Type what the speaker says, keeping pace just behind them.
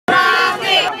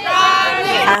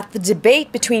At the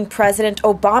debate between President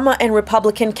Obama and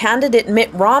Republican candidate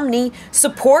Mitt Romney,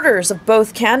 supporters of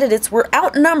both candidates were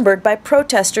outnumbered by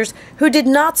protesters who did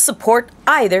not support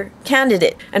either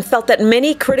candidate and felt that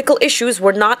many critical issues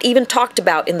were not even talked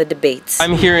about in the debates.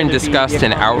 I'm here in disgust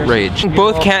and outrage.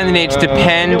 Both candidates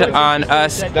depend on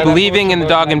us believing in the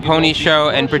dog and pony show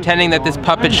and pretending that this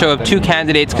puppet show of two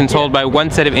candidates controlled by one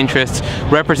set of interests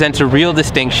represents a real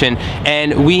distinction,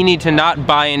 and we need to not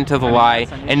buy into the lie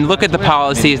and look at the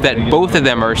policies that both of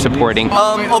them are supporting.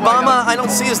 Obama I don't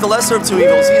see as the lesser of two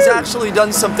evils. He's actually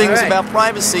done some things about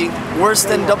privacy worse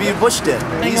than W. Bush did.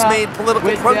 He's made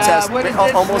political protest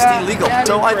almost illegal.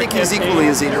 So I think he's equally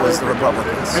as evil as the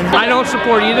Republicans. I don't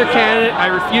support either candidate. I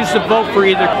refuse to vote for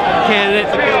either candidate.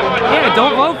 Yeah,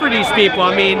 don't vote for these people.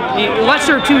 I mean,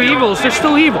 lesser of two evils, they're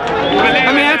still evil.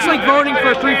 I mean, that's like voting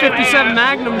for a .357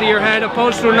 Magnum to your head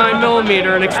opposed to a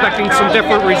 9mm and expecting some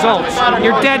different results.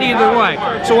 You're dead either way.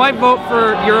 So I vote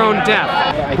for your own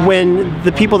death. When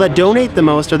the people that donate the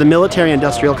most are the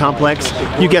military-industrial complex,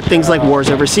 you get things like wars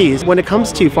overseas. When it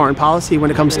comes to foreign policy, when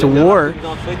it comes to war,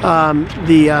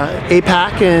 the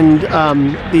AIPAC and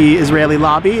the Israeli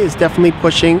lobby is definitely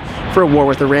pushing for a war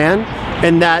with Iran,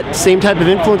 and that same type of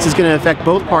influence is going to affect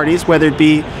both parties, whether it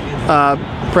be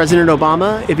President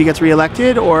Obama if he gets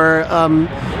reelected or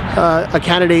a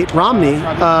candidate Romney.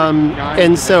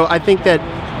 And so I think that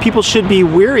people should be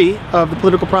weary of the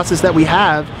political process that we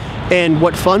have and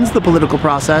what funds the political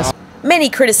process. Many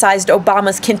criticized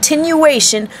Obama's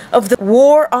continuation of the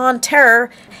war on terror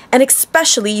and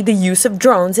especially the use of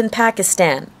drones in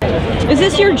Pakistan. Is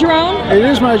this your drone? It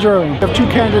is my drone. We have two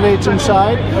candidates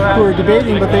inside who are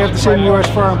debating, but they have the same U.S.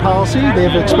 foreign policy. They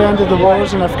have expanded the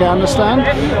wars in Afghanistan.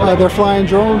 They're flying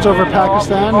drones over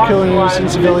Pakistan, killing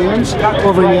innocent civilians,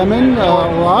 over Yemen,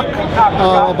 Iraq.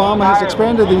 Obama has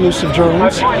expanded the use of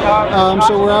drones.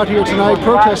 So we're out here tonight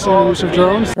protesting the use of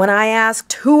drones. When I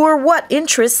asked who or what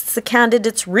interests the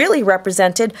candidates really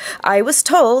represented, I was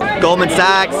told Goldman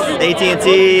Sachs,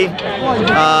 AT&T,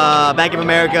 Bank of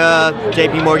America,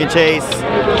 JP Morgan Chase,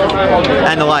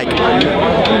 and the like.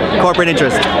 Corporate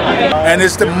interest. And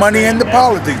it's the money and the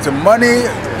politics. The money,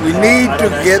 we need to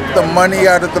get the money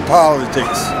out of the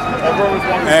politics.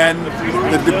 And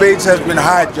the debates has been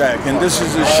hijacked, and this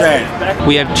is a shame.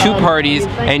 We have two parties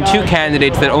and two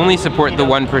candidates that only support the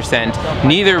 1%.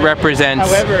 Neither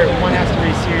represents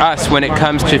us when it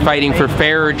comes to fighting for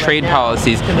fairer trade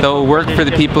policies that will work for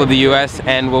the people of the U.S.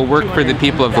 and will work for the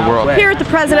people of the world. Here at the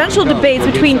presidential debates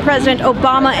between President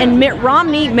Obama and Mitt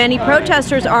Romney, many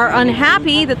protesters are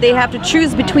unhappy that they have to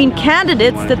choose between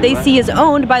candidates that they see as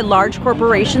owned by large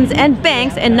corporations and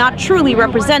banks and not truly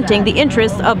representing the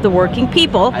interests of the working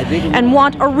people, and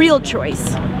want a real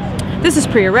choice. This is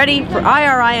Priya Reddy for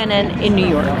IRINN in New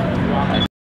York.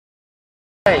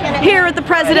 Here at the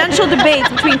presidential debates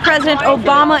between President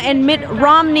Obama and Mitt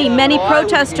Romney, many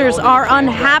protesters are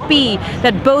unhappy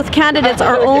that both candidates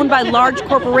are owned by large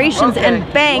corporations and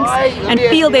banks and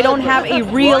feel they don't have a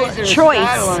real choice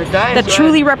that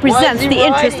truly represents the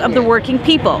interests of the working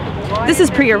people. This is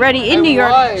Priya Reddy in New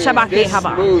York. Shabbat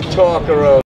Haba.